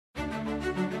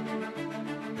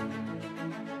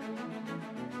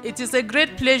It is a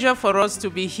great pleasure for us to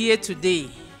be here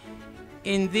today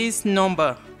in this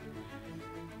number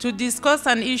to discuss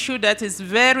an issue that is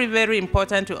very, very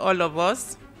important to all of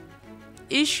us,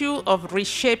 issue of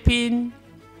reshaping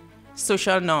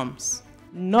social norms.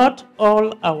 Not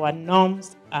all our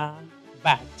norms are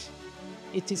bad.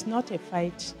 It is not a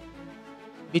fight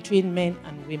between men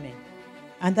and women.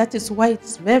 And that is why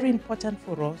it's very important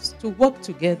for us to work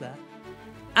together.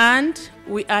 And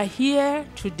we are here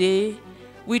today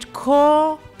with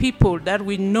core people that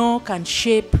we know can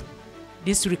shape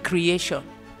this recreation.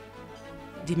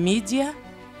 The media,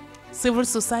 civil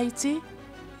society,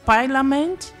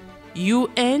 parliament,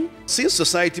 UN. Since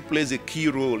society plays a key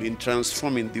role in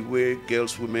transforming the way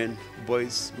girls, women,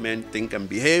 boys, men think and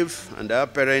behave, and our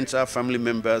parents, our family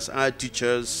members, our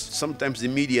teachers, sometimes the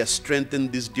media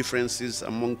strengthen these differences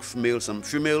among males and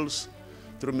females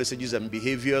through messages and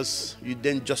behaviors, you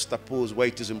then juxtapose why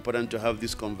it is important to have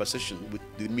this conversation with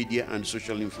the media and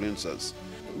social influencers.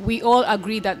 We all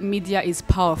agree that media is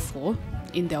powerful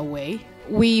in their way.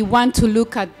 We want to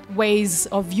look at ways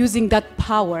of using that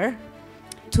power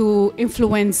to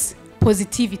influence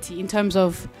positivity in terms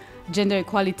of gender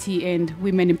equality and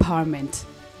women empowerment.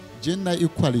 Gender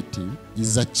equality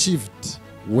is achieved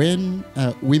when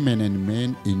women and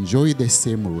men enjoy the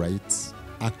same rights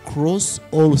across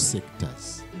all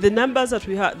sectors. The numbers that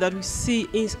we see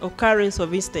in occurrence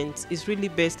of incidents is really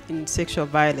based in sexual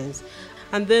violence.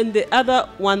 And then the other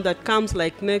one that comes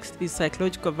like next is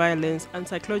psychological violence, and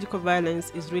psychological violence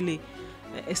is really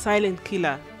a silent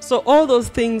killer. So all those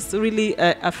things really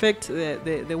affect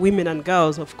the women and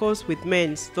girls, of course with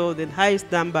men, so the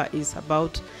highest number is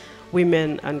about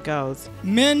women and girls.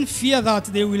 Men fear that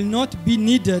they will not be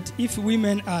needed if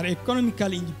women are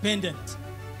economically independent.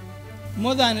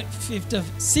 More than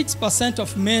 56%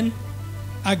 of men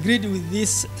agreed with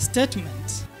this statement.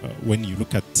 When you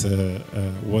look at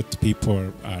what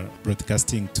people are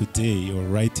broadcasting today or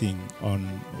writing on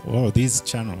all these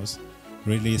channels,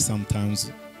 really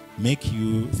sometimes make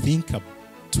you think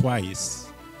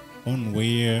twice on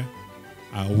where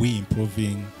are we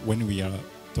improving when we are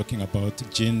talking about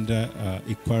gender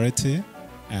equality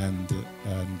and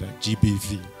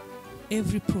GBV.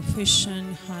 Every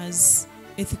profession has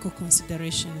ethical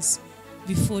considerations.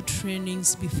 Before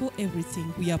trainings, before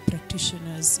everything, we are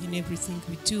practitioners in everything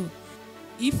we do.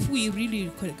 If we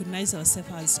really recognize ourselves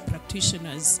as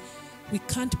practitioners, we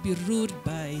can't be ruled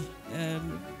by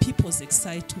people's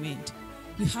excitement.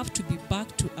 We have to be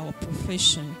back to our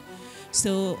profession.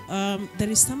 So there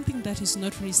is something that is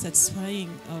not really satisfying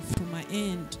from my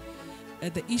end.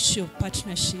 The issue of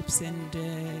partnerships, and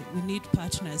we need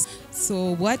partners.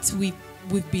 So what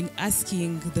we've been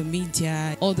asking the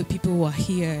media, all the people who are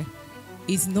here,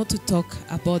 is not to talk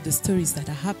about the stories that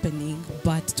are happening,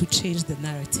 but to change the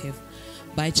narrative.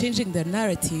 By changing the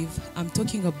narrative, I'm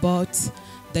talking about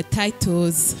the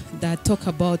titles that talk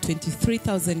about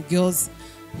 23,000 girls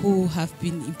who have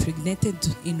been impregnated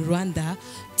in Rwanda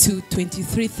to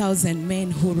 23,000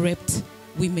 men who raped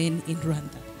women in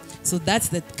Rwanda. So that's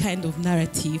the kind of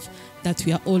narrative that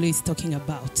we are always talking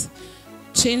about.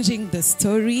 Changing the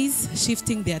stories,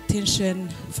 shifting the attention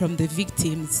from the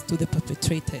victims to the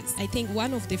perpetrators. I think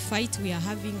one of the fights we are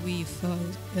having with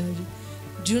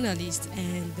journalists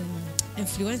and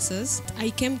influencers, I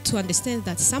came to understand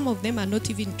that some of them are not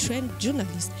even trained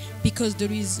journalists, because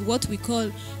there is what we call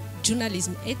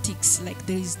journalism ethics, like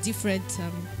there is different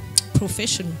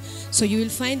profession. So you will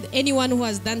find anyone who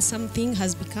has done something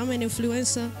has become an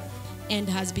influencer and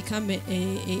has become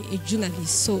a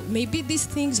journalist. So maybe these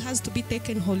things has to be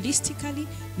taken holistically,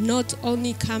 not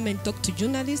only come and talk to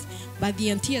journalists, but the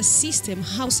entire system,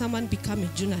 how someone become a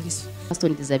journalist. Person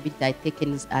with disability are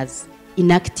taken as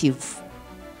inactive.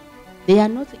 They are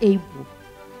not able.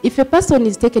 If a person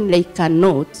is taken like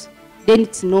cannot, then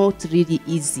it's not really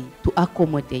easy to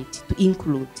accommodate, to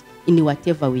include in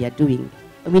whatever we are doing.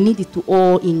 We need to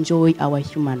all enjoy our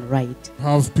human right.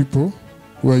 Have people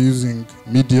who are using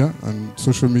media and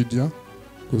social media,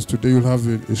 because today you'll have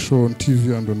a show on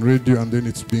TV and on radio, and then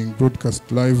it's being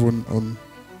broadcast live on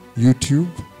YouTube.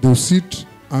 They'll sit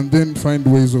and then find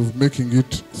ways of making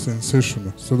it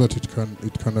sensational so that it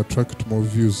can attract more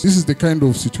views. This is the kind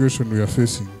of situation we are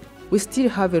facing. We still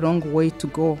have a long way to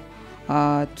go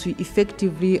to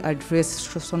effectively address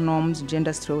social norms,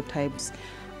 gender stereotypes,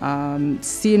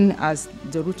 seen as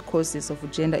the root causes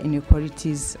of gender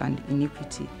inequalities and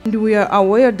inequity. And we are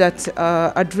aware that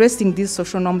addressing these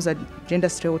social norms and gender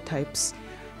stereotypes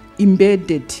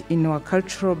embedded in our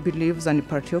cultural beliefs and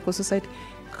patriarchal society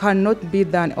cannot be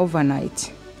done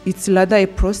overnight. It's rather a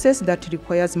process that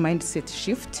requires mindset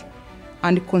shift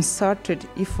and concerted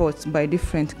efforts by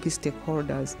different key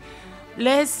stakeholders.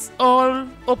 Let's all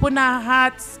open our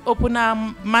hearts, open our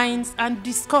minds, and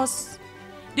discuss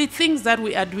the things that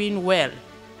we are doing well,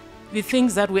 the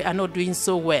things that we are not doing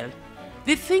so well,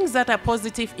 the things that are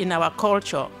positive in our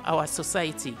culture, our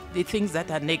society, the things that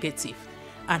are negative,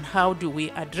 and how do we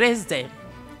address them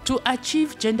to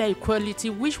achieve gender equality,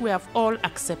 which we have all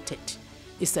accepted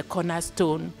is a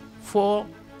cornerstone for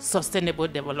sustainable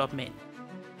development.